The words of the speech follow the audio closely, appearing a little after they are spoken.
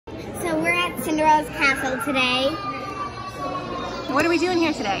Cinderella's castle today. What are we doing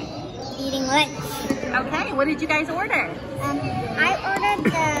here today? Eating lunch. Okay, what did you guys order? I ordered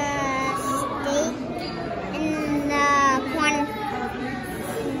the steak and the corn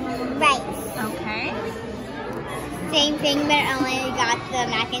rice. Okay. Same thing, but only got the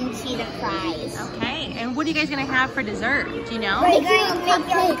mac and cheese and fries. Okay, and what are you guys gonna have for dessert? Do you know? We're going to make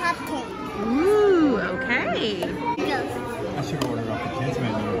your own cupcake. Ooh, okay. I should order off the kids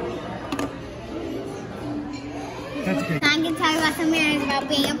menu. That's good. I'm going to tell you about some memories about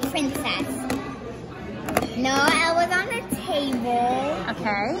being a princess. Noah was on the table.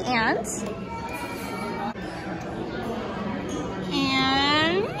 Okay, and?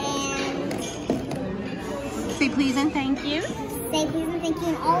 Say please and thank you. Say please and thank you.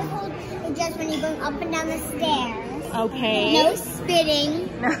 And also, just when you're going up and down the stairs. Okay. No spitting.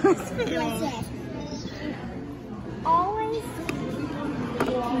 No spitting. Yes. Always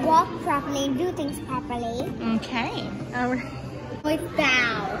walk properly and do things properly. Okay. All right. Always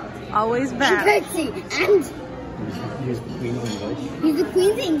bow. Always bow. And curtsy. And Use the Queen's English. use the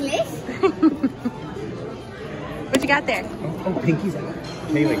Queen's English. What you got there? Oh, pinky's out.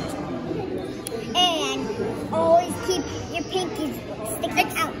 Kaylee. And always keep your pinkies sticking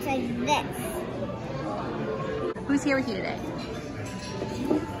out like this. Who's here with you today?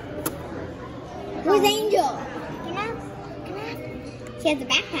 Who's Angel? She has a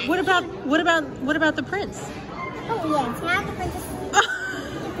backpack. What about the prince? Oh yes, now the princess.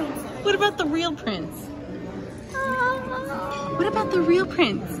 What about the real prince? What about the real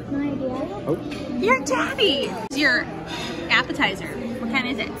prince? No idea. Oh. Your daddy. What's your appetizer? What kind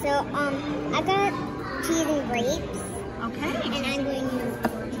is it? So I got cheese and grapes, Okay. and I'm going to use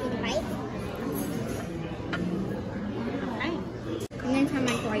cheese white. Okay. I'm going to try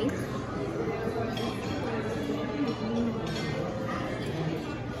my grapes.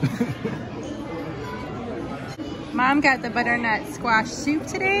 Mom got the butternut squash soup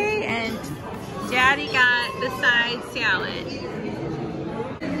today, and Daddy got the side salad.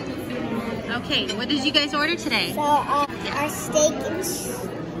 Okay, what did you guys order today? So our steak is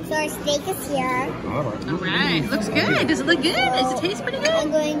here. All right, looks good. Does it look good? Does it taste pretty I'm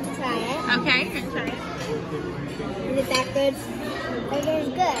good? going to try it. Okay, you're gonna try it. Is it that good? It is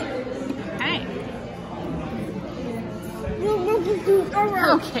good. Okay.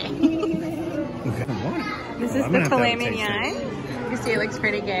 Okay. Okay. This is the filet mignon. You see it looks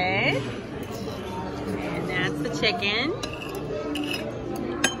pretty good. And that's the chicken.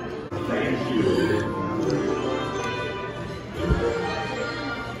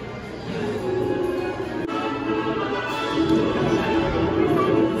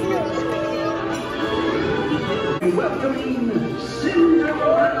 Welcoming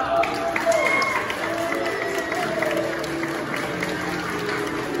Cinderella.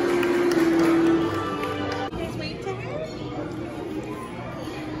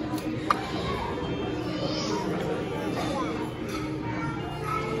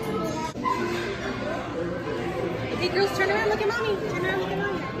 Hey girls, turn around, look at mommy. Turn around, look at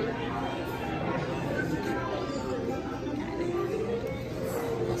mommy.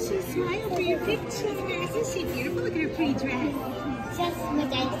 She smiled for your picture. Isn't she beautiful? Look at her pretty dress. Just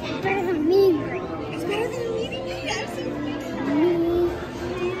what I said. Better than me. It's better than a meeting date, absolutely.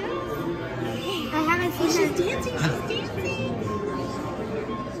 I haven't seen She's her. dancing, she's dancing.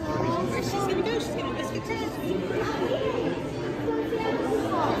 Where's she's gonna go? She's gonna miss the dress.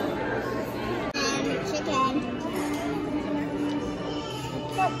 And chicken.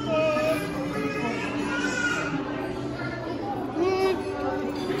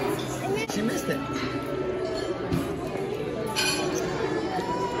 She missed it.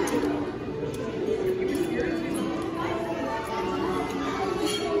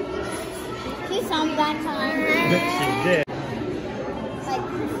 She saw me that time. But she did. Like,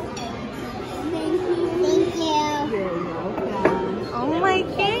 thank you. Oh my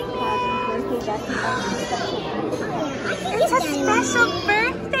goodness. It's a special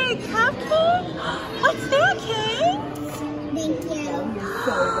birthday cupcake. What's that, Kate? Thank you.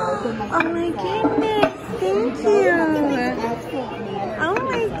 Oh my goodness. Thank you. Oh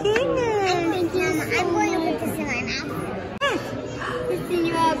my goodness. Thank you. I'm going to put this in my mouth. This is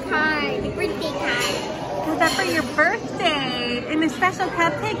your card, your birthday card. Was that for your birthday? And a special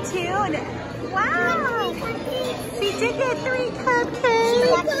cupcake too? And wow. She did get 3 cupcakes.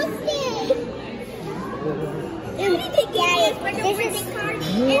 Daddy,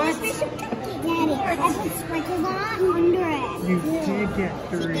 Daddy, I put sprinkles on under it. You did get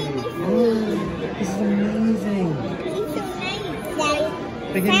 3. Oh, this is amazing. Daddy,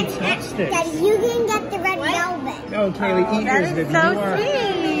 They didn't touch it. Daddy, you can get the red velvet. Oh, Kaylee, eat That yours, is baby. so You are-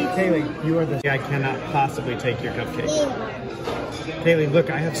 sweet. Kaylee, you are the... I cannot possibly take your cupcake. Kaylee, look,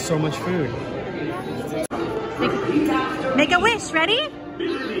 I have so much food. Make a wish. Ready?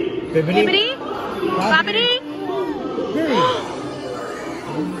 Bibbidi, Bibbidi, bobbidi.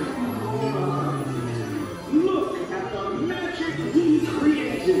 Look at the magic we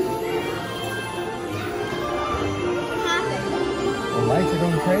created. The lights are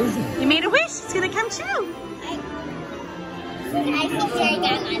going crazy. You made a wish. It's gonna come true. I feel very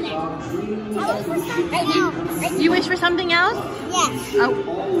bad on it. Right now. You wish for something else? Yes. Oh.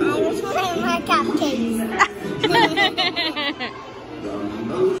 I wish for my cupcakes.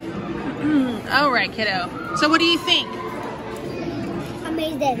 All right, kiddo. So what do you think?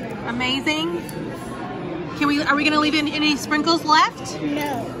 Amazing. Amazing. Are we gonna leave any sprinkles left?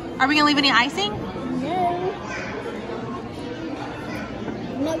 No. Are we gonna leave any icing? No.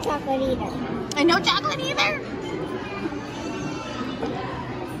 No chocolate either. And no chocolate either?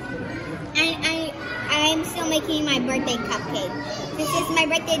 I'm still making my birthday cupcake. Since it's my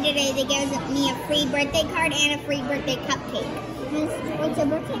birthday today, they gave me a free birthday card and a free birthday cupcake. What's your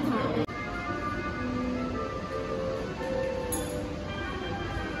birthday card?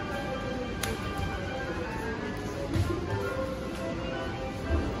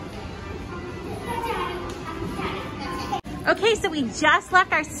 Okay, so we just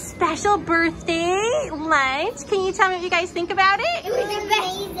left our special birthday lunch. Can you tell me what you guys think about it? It was the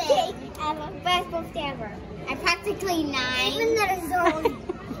best cake ever. Best birthday ever. I practically 9. Even the dessert,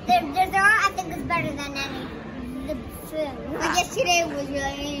 I think is better than the food. But yesterday was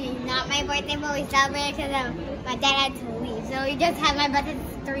really not my birthday, but we celebrated because my dad had to leave. So we just had my birthday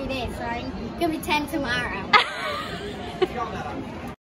for 3 days, so I'm going to be 10 tomorrow.